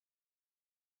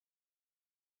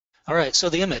All right, so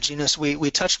the image, so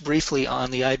we touched briefly on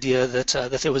the idea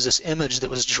that there was this image that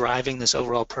was driving this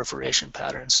overall perforation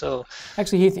pattern. So,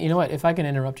 Actually, Heath, you know what? If I can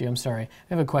interrupt you, I'm sorry. I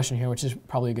have a question here, which is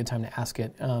probably a good time to ask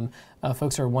it.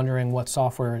 Folks are wondering what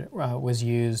software was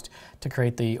used to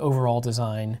create the overall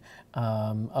design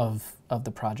of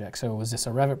the project. So was this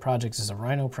a Revit project? Is this a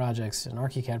Rhino project? Is it an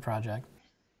ArchiCAD project?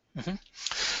 mhm.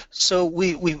 So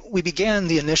we began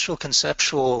the initial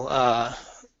conceptual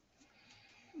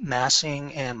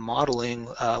massing and modeling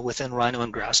within Rhino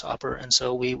and Grasshopper, and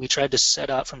so we tried to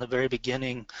set out from the very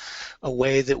beginning a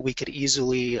way that we could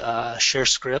easily share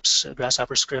scripts,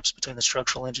 Grasshopper scripts, between the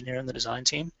structural engineer and the design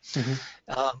team.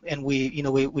 Mm-hmm. And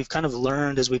we've kind of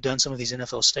learned as we've done some of these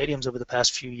NFL stadiums over the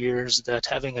past few years that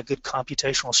having a good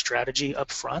computational strategy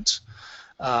up front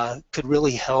could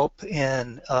really help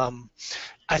in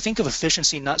I think of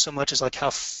efficiency not so much as like how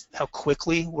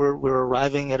quickly we're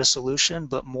arriving at a solution,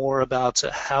 but more about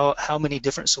how many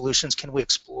different solutions can we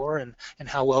explore and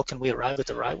how well can we arrive at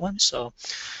the right one. So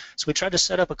we tried to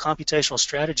set up a computational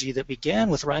strategy that began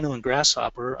with Rhino and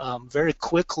Grasshopper. Very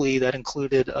quickly, that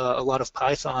included a lot of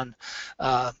Python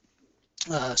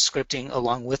scripting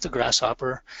along with the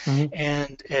Grasshopper, Mm-hmm.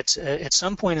 and at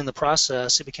some point in the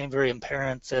process, it became very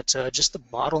apparent that just the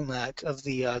bottleneck of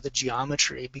the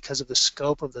geometry, because of the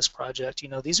scope of this project,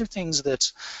 these are things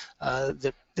that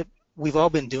that we've all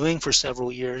been doing for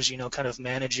several years, kind of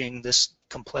managing this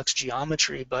complex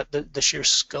geometry, but the sheer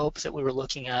scope that we were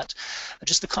looking at,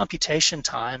 just the computation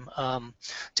time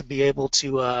to be able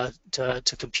to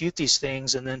compute these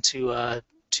things and then to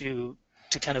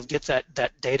kind of get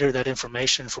that data, that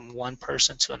information from one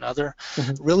person to another,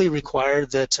 Mm-hmm. really required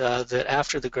that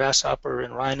after the Grasshopper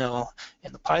and Rhino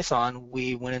and the Python,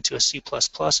 we went into a C++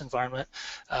 environment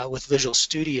with Visual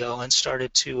Studio and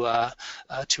started to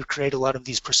create a lot of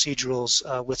these procedurals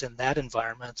within that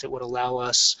environment that would allow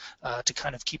us to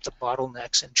kind of keep the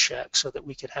bottlenecks in check, so that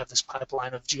we could have this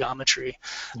pipeline of geometry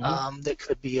that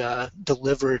could be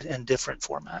delivered in different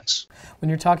formats. When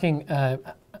you're talking,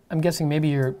 I'm guessing maybe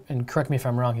you're, and correct me if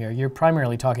I'm wrong here, you're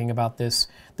primarily talking about this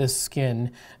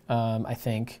skin, I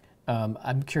think.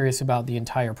 I'm curious about the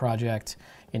entire project,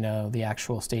 the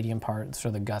actual stadium part, sort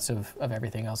of the guts of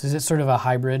everything else. Is it sort of a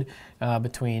hybrid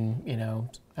between,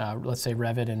 let's say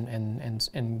Revit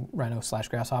and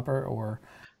Rhino/Grasshopper, or?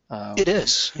 It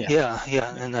is, Yeah.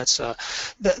 yeah, and that's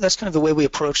kind of the way we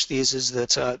approach these. Is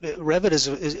that Revit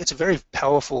it's a very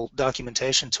powerful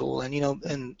documentation tool, and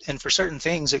and for certain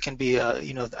things it can be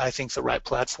I think the right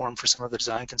platform for some of the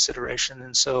design consideration,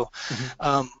 and so.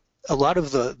 Mm-hmm. A lot of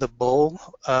the bowl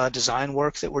design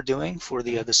work that we're doing for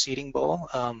the seating bowl,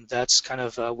 that's kind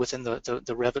of within the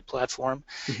Revit platform,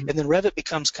 Mm-hmm. and then Revit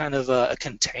becomes kind of a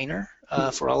container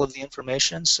for all of the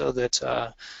information, so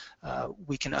that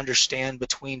we can understand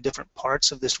between different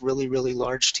parts of this really, really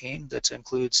large team that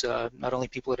includes not only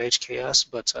people at HKS,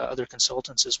 but other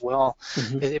consultants as well.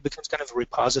 Mm-hmm. It becomes kind of a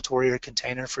repository or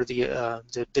container for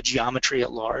the geometry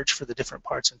at large for the different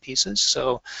parts and pieces.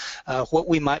 So what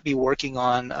we might be working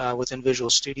on within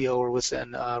Visual Studio or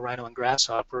within Rhino and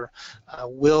Grasshopper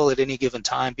will at any given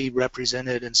time be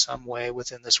represented in some way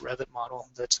within this Revit model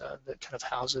that kind of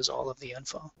houses all of the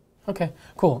info. Okay,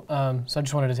 cool. So I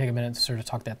just wanted to take a minute to sort of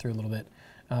talk that through a little bit.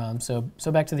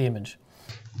 So back to the image.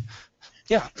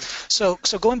 Yeah. So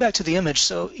going back to the image.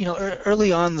 So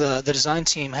early on, the design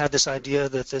team had this idea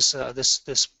that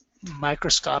this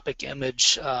microscopic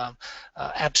image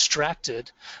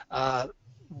abstracted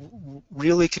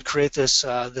really could create this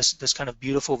kind of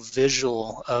beautiful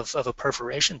visual of a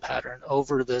perforation pattern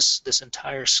over this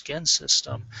entire skin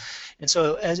system. And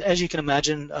so as you can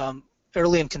imagine,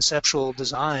 early in conceptual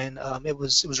design, it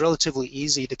was relatively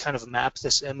easy to kind of map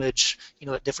this image,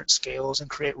 at different scales and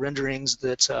create renderings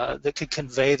that could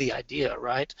convey the idea,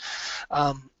 right?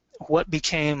 What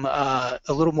became a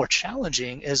little more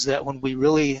challenging is that when we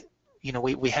really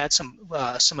we had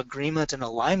some agreement and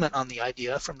alignment on the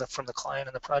idea from the client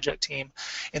and the project team,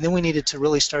 and then we needed to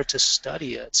really start to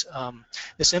study it.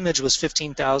 This image was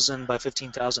 15,000 by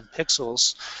 15,000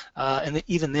 pixels, and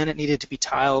even then it needed to be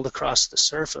tiled across the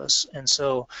surface. And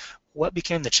so what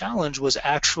became the challenge was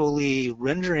actually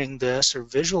rendering this or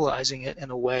visualizing it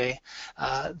in a way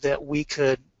that we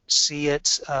could see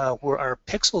it where our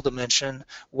pixel dimension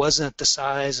wasn't the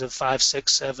size of 5,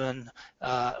 6, 7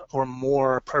 or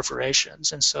more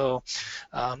perforations. And so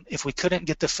if we couldn't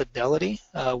get the fidelity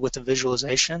with the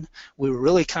visualization, we were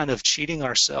really kind of cheating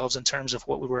ourselves in terms of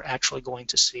what we were actually going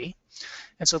to see.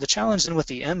 And so the challenge then with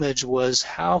the image was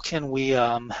how can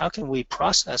we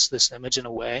process this image in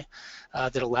a way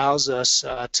that allows us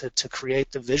to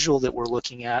create the visual that we're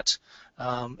looking at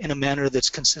in a manner that's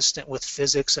consistent with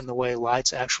physics and the way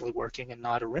light's actually working and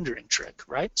not a rendering trick,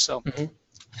 right? So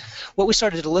what we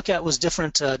started to look at was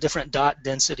different dot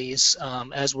densities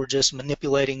as we're just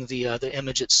manipulating the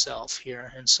image itself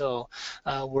here. And so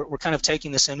we're kind of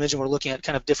taking this image and we're looking at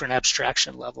kind of different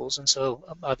abstraction levels. And so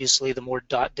obviously the more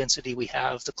dot density we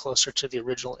have, the closer to the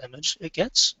original image it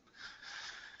gets.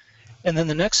 And then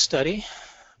the next study,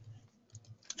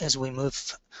 as we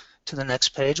move to the next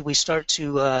page, we start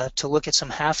to look at some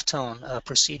halftone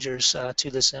procedures to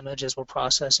this image as we're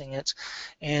processing it,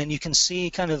 and you can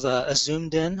see kind of a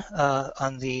zoomed in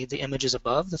on the images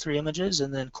above, the three images,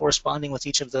 and then corresponding with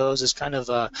each of those is kind of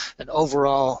an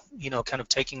overall, kind of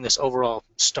taking this overall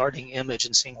starting image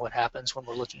and seeing what happens when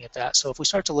we're looking at that. So if we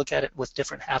start to look at it with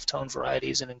different halftone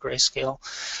varieties and in grayscale,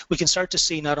 we can start to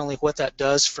see not only what that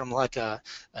does from like an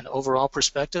overall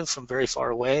perspective from very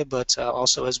far away, but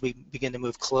also as we begin to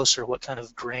move closer, what kind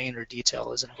of grain or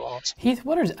detail is involved. Heath,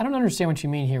 I don't understand what you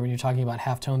mean here when you're talking about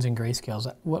halftones and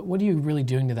grayscales. What are you really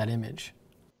doing to that image?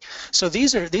 So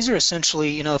these are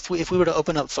essentially, if we were to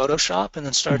open up Photoshop and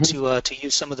then start to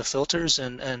use some of the filters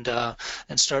and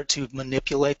start to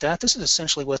manipulate that, this is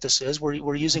essentially what this is.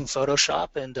 We're using Photoshop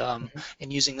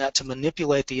and using that to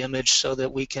manipulate the image so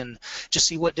that we can just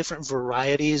see what different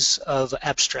varieties of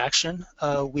abstraction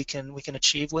we can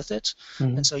achieve with it.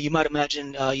 And so you might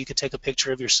imagine you could take a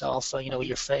picture of yourself, with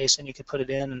your face, and you could put it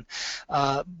in.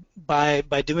 And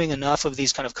by doing enough of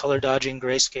these kind of color dodging,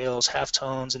 grayscales,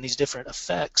 halftones, and these different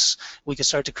effects, we can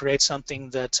start to create something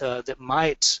that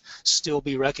might still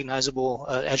be recognizable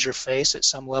as your face at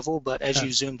some level, but as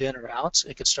you zoomed in or out,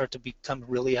 it could start to become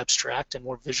really abstract and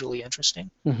more visually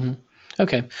interesting.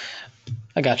 Okay,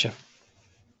 I gotcha.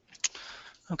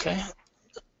 Okay.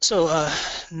 So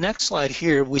next slide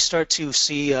here, we start to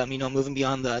see, moving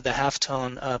beyond the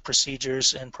halftone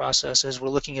procedures and processes, we're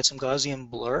looking at some Gaussian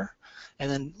blur, and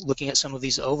then looking at some of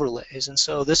these overlays. And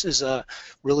so this is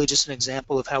really just an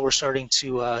example of how we're starting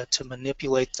to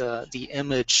manipulate the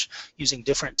image using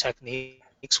different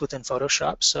techniques within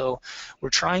Photoshop. So we're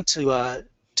trying to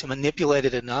manipulate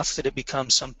it enough that it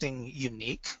becomes something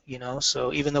unique,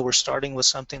 so even though we're starting with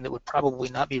something that would probably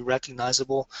not be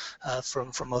recognizable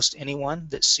from most anyone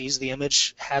that sees the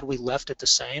image had we left it the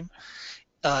same,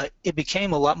 it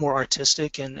became a lot more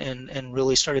artistic and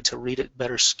really started to read at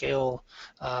better scale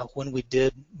when we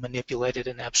did manipulate it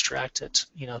and abstract it,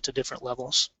 to different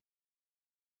levels.